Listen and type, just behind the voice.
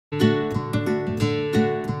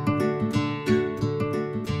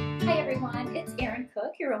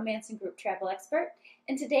your romance and group travel expert,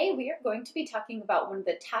 and today we are going to be talking about one of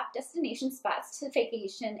the top destination spots to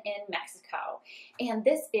vacation in Mexico, and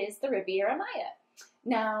this is the Riviera Maya.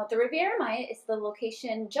 Now, the Riviera Maya is the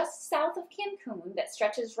location just south of Cancun that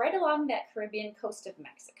stretches right along that Caribbean coast of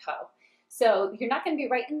Mexico. So you're not going to be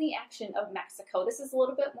right in the action of Mexico. This is a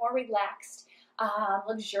little bit more relaxed,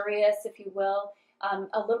 luxurious, if you will.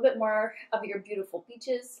 A little bit more of your beautiful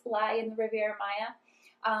beaches lie in the Riviera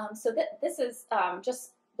Maya. This is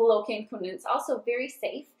just below Cancun. It's also very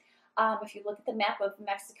safe. If you look at the map of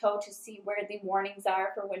Mexico to see where the warnings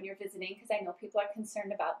are for when you're visiting, because I know people are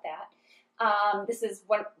concerned about that. This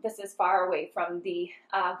is far away from the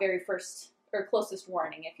very first or closest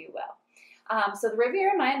warning, if you will. So the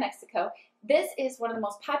Riviera Maya, Mexico. This is one of the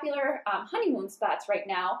most popular honeymoon spots right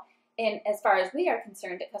now, and as far as we are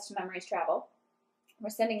concerned at Custom Memories Travel. We're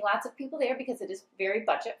sending lots of people there because it is very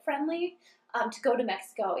budget friendly to go to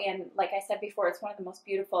Mexico. And like I said before, it's one of the most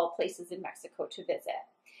beautiful places in Mexico to visit.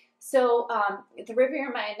 So the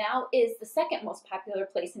Riviera Maya now is the second most popular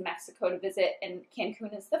place in Mexico to visit, and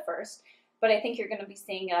Cancun is the first. But I think you're going to be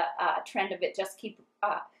seeing a trend of it just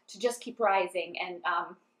keep rising, and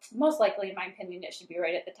most likely, in my opinion, it should be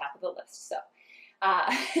right at the top of the list. So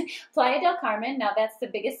Playa del Carmen, now that's the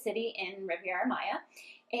biggest city in Riviera Maya.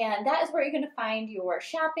 And that is where you're going to find your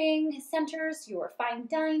shopping centers, your fine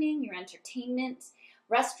dining, your entertainment,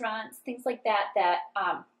 restaurants, things like that,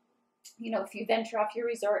 if you venture off your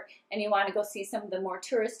resort and you want to go see some of the more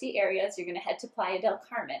touristy areas, you're going to head to Playa del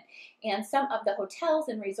Carmen. And some of the hotels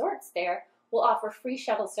and resorts there will offer free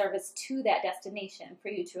shuttle service to that destination for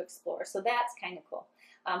you to explore. So that's kind of cool.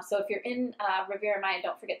 So if you're in Riviera Maya,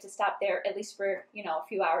 don't forget to stop there at least for, a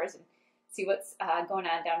few hours and see what's going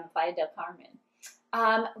on down in Playa del Carmen.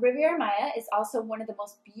 Riviera Maya is also one of the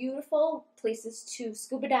most beautiful places to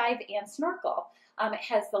scuba dive and snorkel. It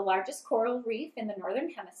has the largest coral reef in the northern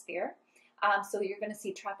hemisphere, so you're going to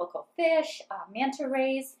see tropical fish, manta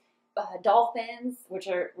rays, dolphins, which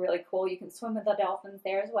are really cool. You can swim with the dolphins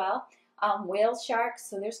there as well, whale sharks,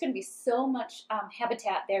 so there's going to be so much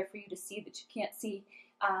habitat there for you to see that you can't see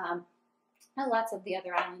lots of the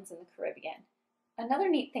other islands in the Caribbean. Another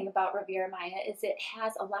neat thing about Riviera Maya is it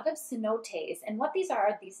has a lot of cenotes, and what these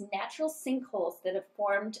are these natural sinkholes that have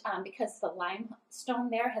formed because the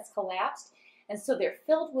limestone there has collapsed, and so they're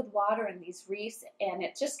filled with water in these reefs, and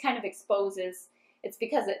it just kind of exposes, it's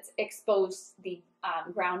because it's exposed the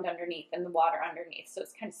ground underneath and the water underneath, so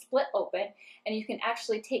it's kind of split open, and you can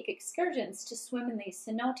actually take excursions to swim in these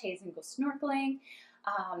cenotes and go snorkeling,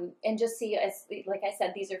 and just see, like I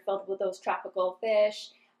said, these are filled with those tropical fish,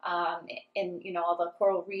 and all the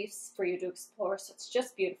coral reefs for you to explore, so it's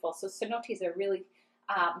just beautiful. So cenotes are really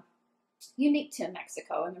unique to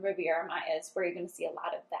Mexico, and the Riviera Maya is where you're going to see a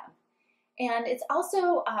lot of them. And it's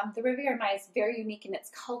also, the Riviera Maya is very unique in its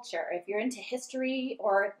culture. If you're into history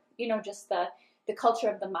or, just the culture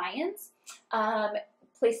of the Mayans,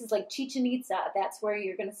 places like Chichen Itza, that's where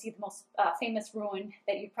you're going to see the most famous ruin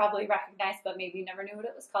that you probably recognize, but maybe you never knew what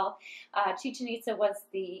it was called. Chichen Itza was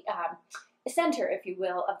the center, if you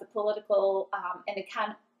will, of the political and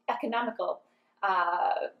economical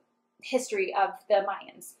history of the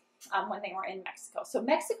Mayans when they were in Mexico. So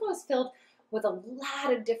Mexico is filled with a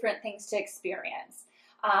lot of different things to experience.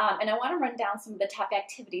 And I want to run down some of the top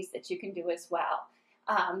activities that you can do as well.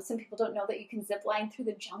 Some people don't know that you can zip line through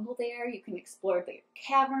the jungle there. You can explore the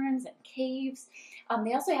caverns and caves.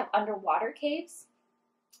 They also have underwater caves.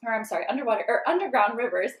 Underground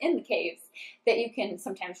rivers in the caves that you can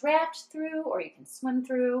sometimes raft through or you can swim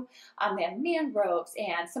through. They have mangroves,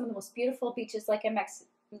 and some of the most beautiful beaches, like I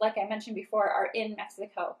mentioned before, are in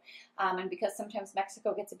Mexico. And because sometimes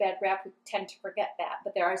Mexico gets a bad rap, we tend to forget that.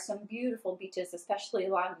 But there are some beautiful beaches, especially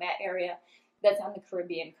along that area that's on the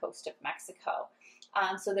Caribbean coast of Mexico.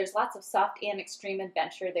 So there's lots of soft and extreme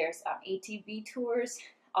adventure. There's ATV tours,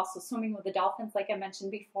 also swimming with the dolphins, like I mentioned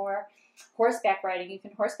before. Horseback riding. You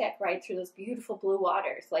can horseback ride through those beautiful blue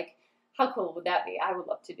waters. Like, how cool would that be? I would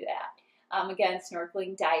love to do that. Again,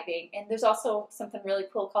 snorkeling, diving, and there's also something really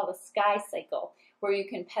cool called a sky cycle, where you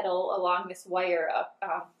can pedal along this wire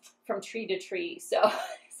from tree to tree. So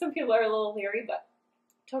some people are a little leery, but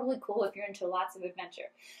totally cool if you're into lots of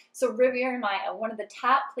adventure. So Riviera Maya, one of the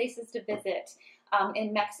top places to visit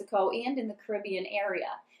in Mexico and in the Caribbean area.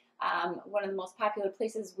 One of the most popular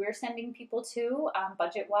places we're sending people to,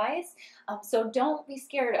 budget-wise. So don't be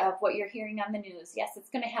scared of what you're hearing on the news. Yes,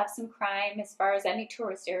 it's going to have some crime as far as any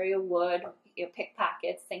tourist area would,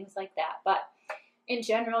 pickpockets, things like that. But in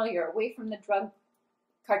general, you're away from the drug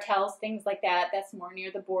cartels, things like that. That's more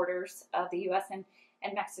near the borders of the U.S. and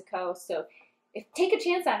Mexico. So take a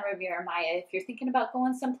chance on Riviera Maya. If you're thinking about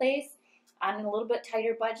going someplace, on a little bit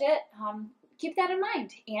tighter budget, keep that in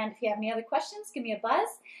mind. And if you have any other questions, give me a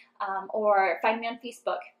buzz or find me on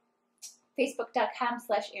Facebook,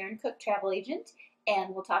 facebook.com/ErinCookTravelAgent,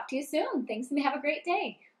 and we'll talk to you soon. Thanks and have a great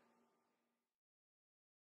day.